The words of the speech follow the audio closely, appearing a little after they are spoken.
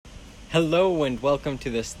Hello and welcome to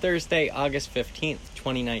this Thursday, August 15th,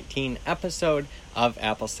 2019 episode of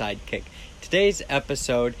Apple Sidekick. Today's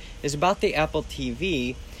episode is about the Apple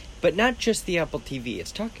TV, but not just the Apple TV.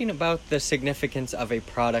 It's talking about the significance of a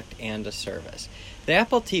product and a service. The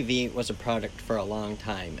Apple TV was a product for a long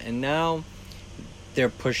time, and now they're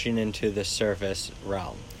pushing into the service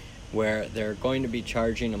realm, where they're going to be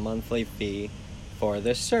charging a monthly fee for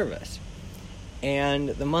this service. And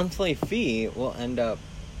the monthly fee will end up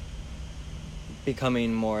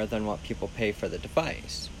becoming more than what people pay for the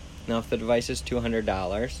device. Now, if the device is $200,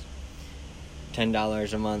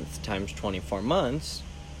 $10 a month times 24 months,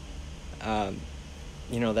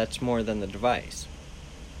 that's more than the device.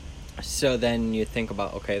 So then you think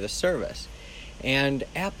about, okay, the service. And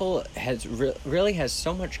Apple really has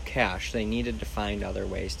so much cash, they needed to find other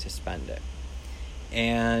ways to spend it.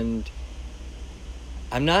 And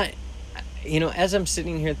I'm not, as I'm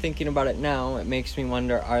sitting here thinking about it now, it makes me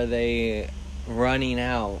wonder, are they running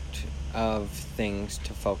out of things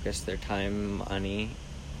to focus their time, money,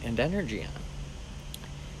 and energy on?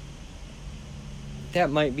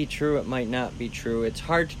 That might be true, it might not be true. It's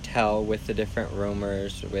hard to tell with the different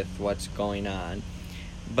rumors, with what's going on.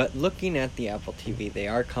 But looking at the Apple TV, they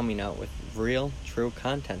are coming out with real, true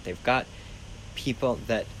content. They've got people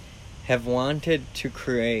that have wanted to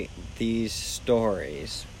create these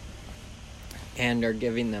stories and are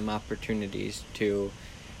giving them opportunities to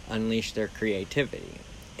unleash their creativity.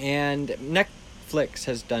 And Netflix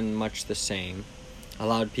has done much the same,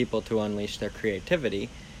 allowed people to unleash their creativity.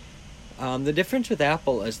 The difference with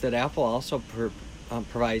Apple is that Apple also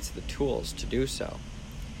provides the tools to do so.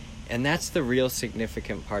 And that's the real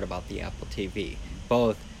significant part about the Apple TV,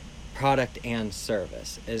 both product and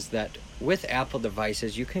service, is that with Apple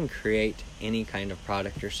devices, you can create any kind of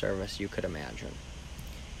product or service you could imagine.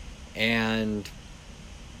 And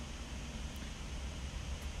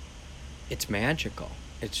it's magical.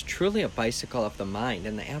 It's truly a bicycle of the mind,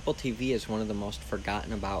 and the Apple TV is one of the most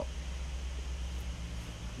forgotten about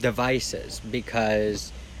devices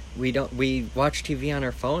because we watch TV on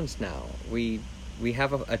our phones now. We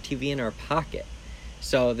have a TV in our pocket.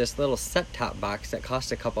 So this little set-top box that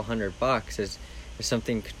costs a couple $100 is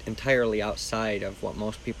something entirely outside of what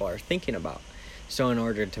most people are thinking about. So in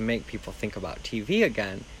order to make people think about TV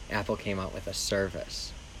again, Apple came out with a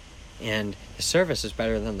service. And the service is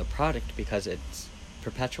better than the product because it's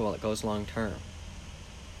perpetual, it goes long term.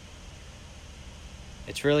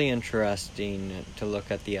 It's really interesting to look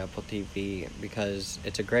at the Apple TV because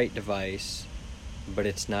it's a great device, but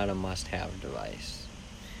it's not a must-have device.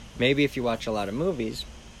 Maybe if you watch a lot of movies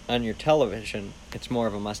on your television, it's more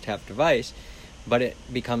of a must-have device, but it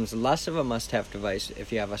becomes less of a must-have device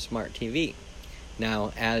if you have a smart TV.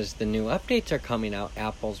 Now, as the new updates are coming out,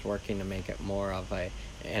 Apple's working to make it more of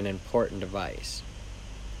an important device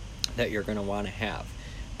that you're going to want to have.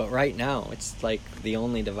 But right now, it's like the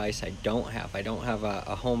only device I don't have. I don't have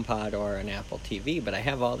a HomePod or an Apple TV, but I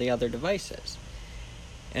have all the other devices.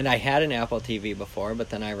 And I had an Apple TV before, but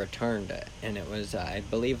then I returned it. And it was, I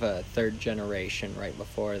believe, a third generation right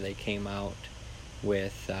before they came out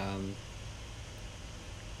with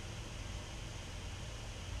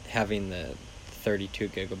having the 32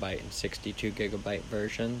 gigabyte and 62 gigabyte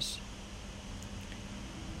versions.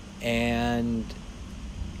 And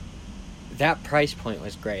that price point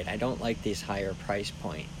was great. I don't like these higher price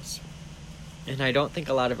points. And I don't think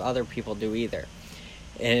a lot of other people do either.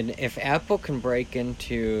 And if Apple can break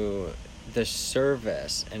into the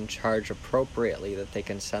service and charge appropriately that they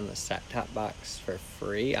can send the set-top box for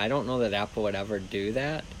free, I don't know that Apple would ever do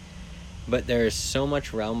that. But there's so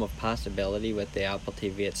much realm of possibility with the Apple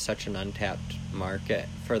TV. It's such an untapped market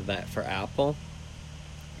for Apple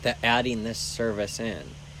that adding this service in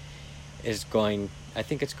I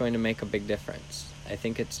think it's going to make a big difference. I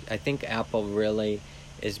think Apple really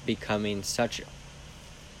is becoming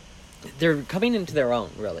they're coming into their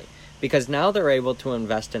own, really, because now they're able to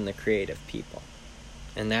invest in the creative people.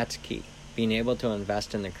 And that's key. Being able to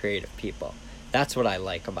invest in the creative people. That's what I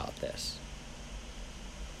like about this.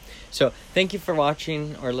 So, thank you for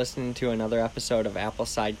watching or listening to another episode of Apple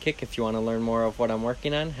Sidekick. If you want to learn more of what I'm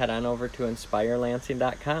working on, head on over to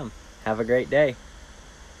InspireLansing.com. Have a great day.